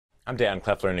I'm Dan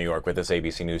Kleffler in New York with this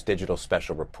ABC News Digital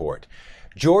Special Report.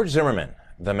 George Zimmerman,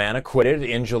 the man acquitted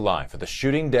in July for the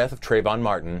shooting death of Trayvon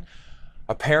Martin,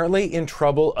 apparently in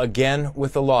trouble again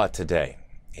with the law today.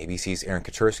 ABC's Aaron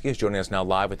Katersky is joining us now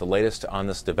live with the latest on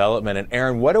this development. And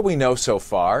Aaron, what do we know so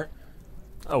far?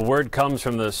 A word comes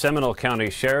from the Seminole County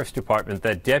Sheriff's Department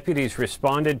that deputies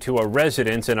responded to a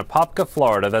residence in Apopka,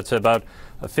 Florida. That's about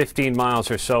 15 miles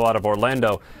or so out of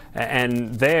Orlando.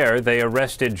 And there they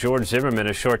arrested George Zimmerman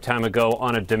a short time ago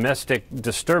on a domestic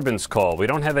disturbance call. We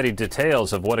don't have any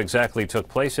details of what exactly took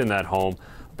place in that home,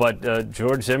 but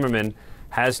George Zimmerman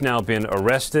has now been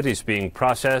arrested. He's being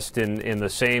processed in the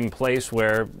same place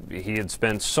where he had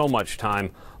spent so much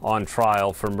time on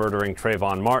trial for murdering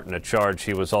Trayvon Martin, a charge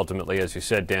he was ultimately, as you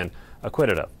said, Dan,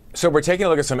 acquitted of. So we're taking a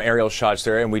look at some aerial shots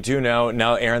there, and we do know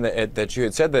now, Aaron, that you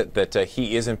had said that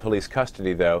he is in police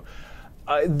custody, though.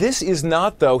 This is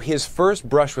not, though, his first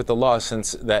brush with the law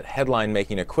since that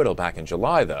headline-making acquittal back in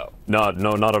July, though. No,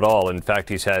 not at all. In fact,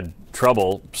 he's had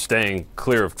trouble staying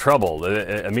clear of trouble.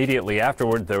 Immediately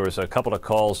afterward, there was a couple of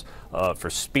calls for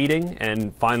speeding,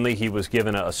 and finally he was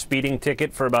given a speeding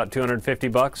ticket for about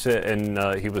 $250,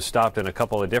 and he was stopped in a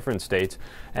couple of different states.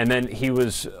 And then he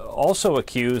was also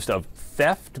accused of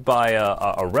theft by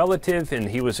a relative, and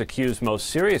he was accused most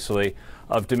seriously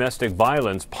of domestic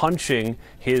violence, punching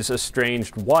his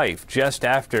estranged wife just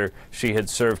after she had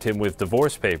served him with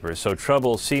divorce papers. So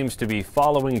trouble seems to be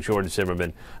following George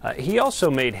Zimmerman. He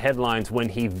also made headlines when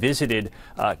he visited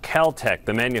Caltech,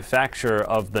 the manufacturer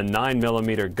of the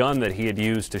 9mm gun that he had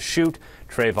used to shoot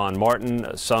Trayvon Martin.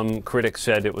 Some critics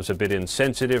said it was a bit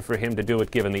insensitive for him to do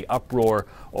it, given the uproar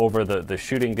over the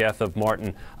shooting death of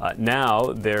Martin.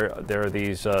 Now there are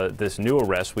this new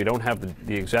arrest. We don't have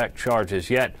the exact charges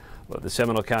yet. The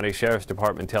Seminole County Sheriff's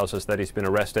Department tells us that he's been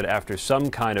arrested after some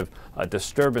kind of a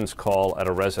disturbance call at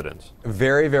a residence.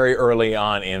 Very, very early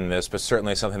on in this, but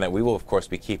certainly something that we will, of course,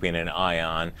 be keeping an eye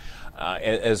on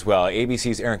as well.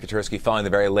 ABC's Aaron Katersky following the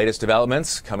very latest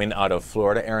developments coming out of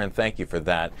Florida. Aaron, thank you for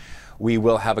that. We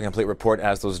will have a complete report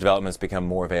as those developments become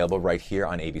more available right here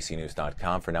on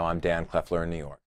abcnews.com. For now, I'm Dan Kleffler in New York.